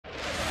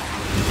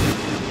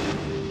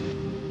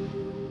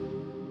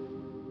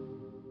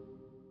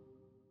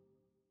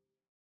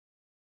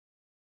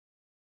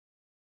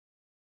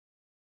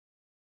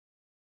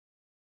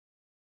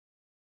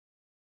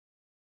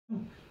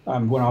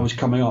when I was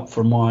coming up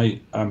for my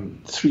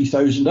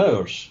 3,000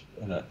 hours.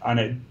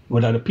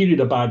 We'd had a period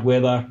of bad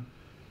weather.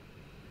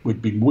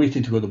 We'd been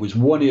waiting to go. There was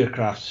one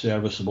aircraft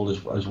serviceable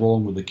as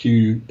long with the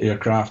Q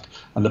aircraft,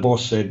 and the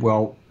boss said,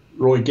 "Well,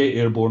 Roy, get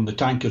airborne. The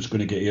tanker's going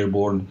to get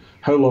airborne.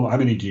 How long? How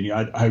many do you need?"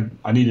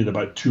 I needed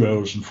about 2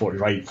 hours and 40.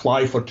 Right,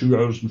 fly for 2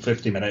 hours and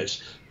 50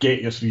 minutes.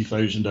 Get your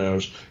 3,000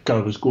 hours.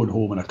 Because I was going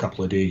home in a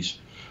couple of days.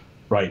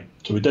 Right,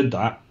 so we did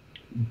that.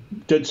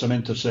 Did some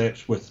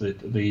intercepts with the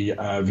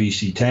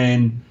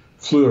VC-10.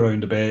 Flew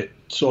around a bit.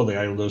 Saw the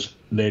Islanders.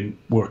 Then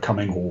we're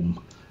coming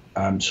home.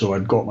 So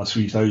I'd got my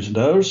 3,000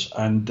 hours,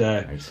 and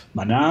Nice.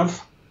 my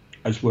nav,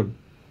 as we're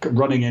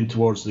running in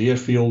towards the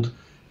airfield,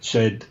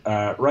 said,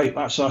 right,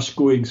 that's us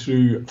going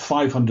through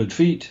 500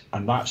 feet,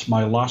 and that's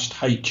my last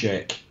height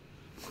check.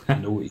 I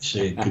know what he's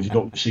saying, because you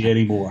don't see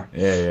any more.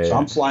 So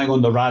I'm flying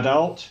on the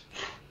Radalt.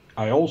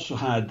 I also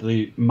had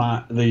the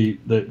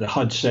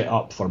HUD set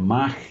up for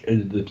Mach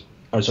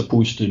as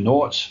opposed to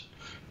knots,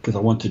 because I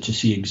wanted to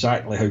see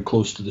exactly how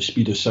close to the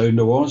speed of sound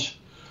I was.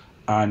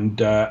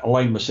 And I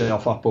lined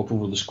myself up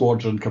over the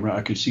squadron coming out.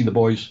 I could see the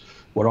boys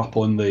were up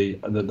on the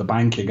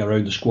banking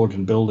around the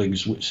squadron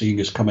buildings, seeing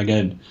us coming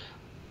in.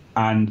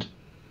 And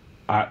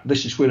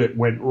this is where it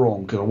went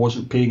wrong, because I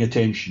wasn't paying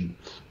attention.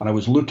 And I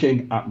was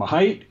looking at my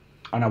height,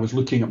 and I was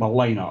looking at my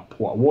lineup.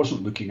 What I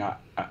wasn't looking at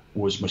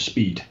was my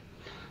speed.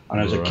 And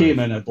as I came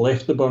in, I'd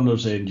left the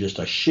burners in just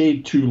a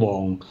shade too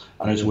long.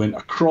 And as I went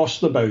across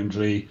the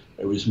boundary,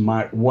 it was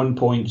Mach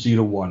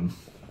 1.01.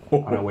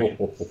 And I went...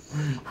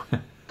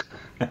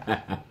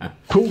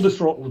 pulled the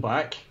throttle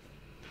back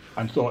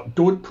and thought,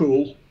 don't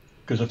pull,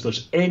 because if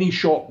there's any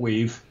shock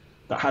wave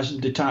that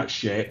hasn't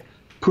detached yet,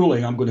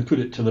 pulling, I'm going to put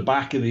it to the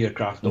back of the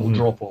aircraft, it'll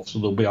drop off, so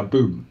there'll be a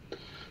boom.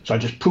 So I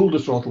just pulled the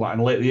throttle back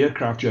and let the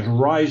aircraft just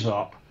rise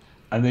up,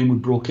 and then we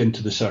broke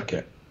into the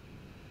circuit.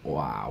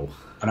 Wow.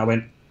 And I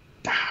went,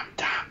 damn.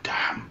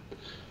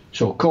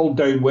 So called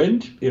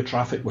downwind, air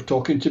traffic were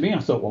talking to me. I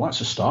thought, well,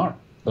 that's a start.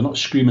 They're not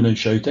screaming and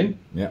shouting.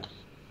 Yeah.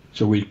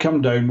 So we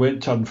come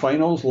downwind, turned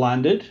finals,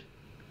 landed.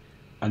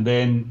 And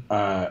then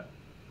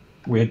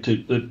we had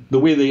to, the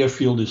way the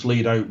airfield is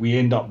laid out, we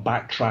end up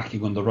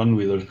backtracking on the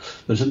runway. There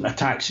isn't a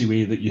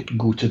taxiway that you can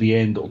go to the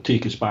end that will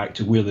take us back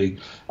to where the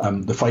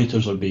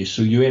fighters are based.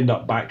 So you end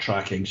up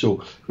backtracking.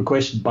 So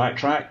requested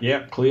backtrack,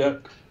 yep,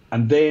 clear.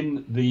 And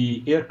then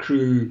the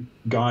aircrew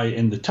guy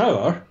in the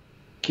tower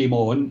came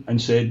on and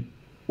said,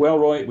 well,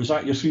 Roy, was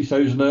that your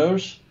 3,000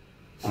 hours?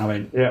 And I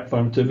went, yeah,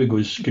 affirmative. He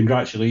goes,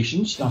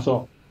 congratulations. And I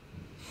thought,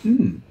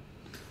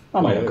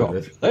 I might have got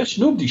this.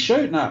 Nobody's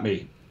shouting at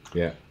me.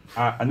 Yeah.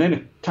 And then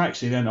a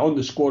taxi then on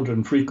the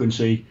squadron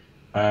frequency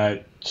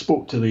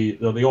spoke to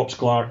the ops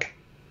clerk.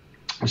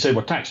 I said,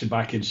 we're taxiing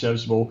back in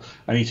serviceable.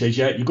 And he says,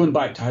 yeah, you're going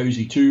back to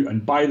Housey too.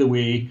 And by the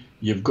way,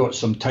 you've got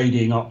some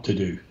tidying up to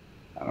do.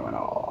 And I went,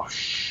 oh,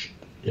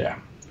 yeah.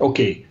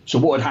 Okay, so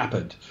what had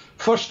happened?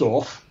 First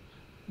off,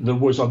 there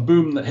was a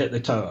boom that hit the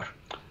tower.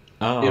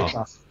 Air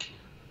traffic.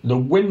 The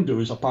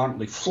windows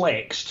apparently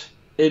flexed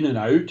in and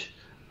out.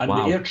 And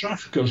the air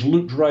traffickers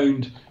looked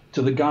round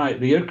to the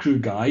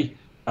aircrew guy,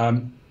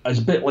 as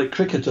a bit like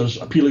cricketers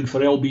appealing for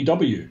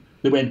LBW.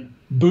 They went,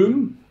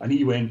 boom, and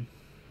he went,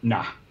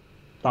 nah,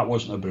 that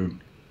wasn't a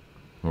boom.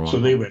 Right. So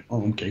they went,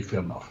 oh, okay,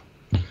 fair enough.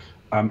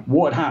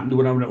 What happened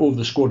when I went over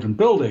the squadron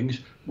buildings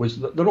was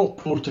that they're all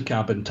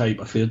porta-cabin type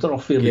affairs. They're all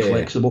fairly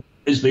flexible,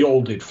 as they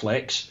all did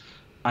flex.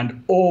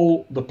 And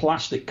all the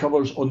plastic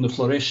covers on the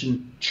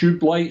fluorescent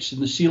tube lights in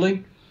the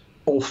ceiling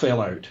all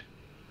fell out.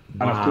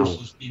 And of course,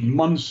 there's been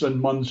months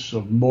and months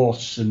of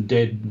moths and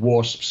dead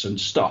wasps and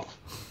stuff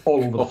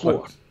all over the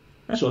floor.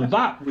 So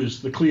that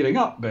was the clearing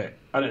up bit.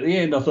 And at the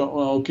end, I thought,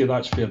 well, okay,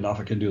 that's fair enough.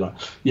 I can do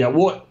that. Yeah,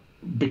 what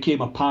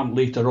became apparent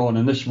later on,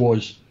 and this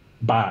was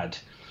bad,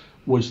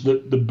 was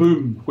that the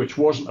boom, which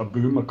wasn't a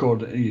boom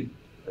according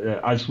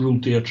as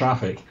ruled to air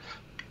traffic,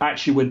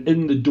 actually went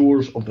in the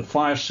doors of the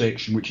fire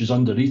section, which is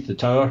underneath the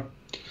tower,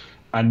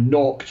 and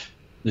knocked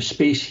the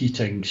space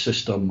heating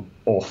system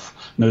off.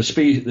 Now, the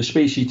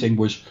space heating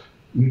was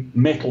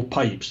metal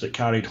pipes that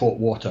carried hot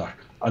water,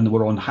 and they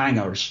were on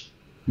hangers,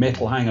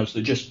 metal hangers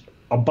that just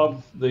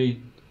above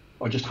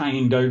or just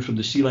hanging down from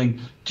the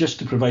ceiling, just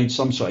to provide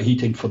some sort of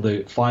heating for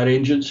the fire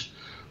engines.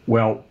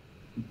 Well,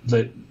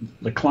 the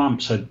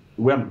clamps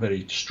weren't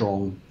very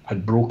strong,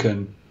 had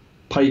broken,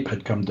 pipe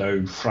had come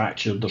down,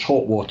 fractured, there's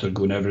hot water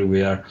going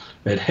everywhere,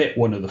 it hit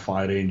one of the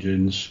fire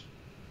engines.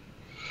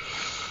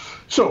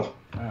 So,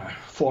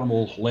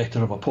 formal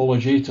letter of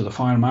apology to the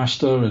fire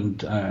master,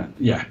 and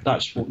yeah,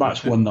 that's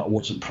one that I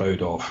wasn't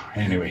proud of.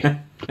 Anyway,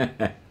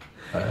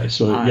 I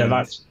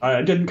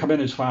didn't come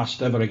in as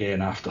fast ever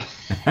again after.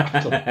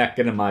 I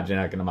can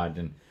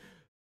imagine.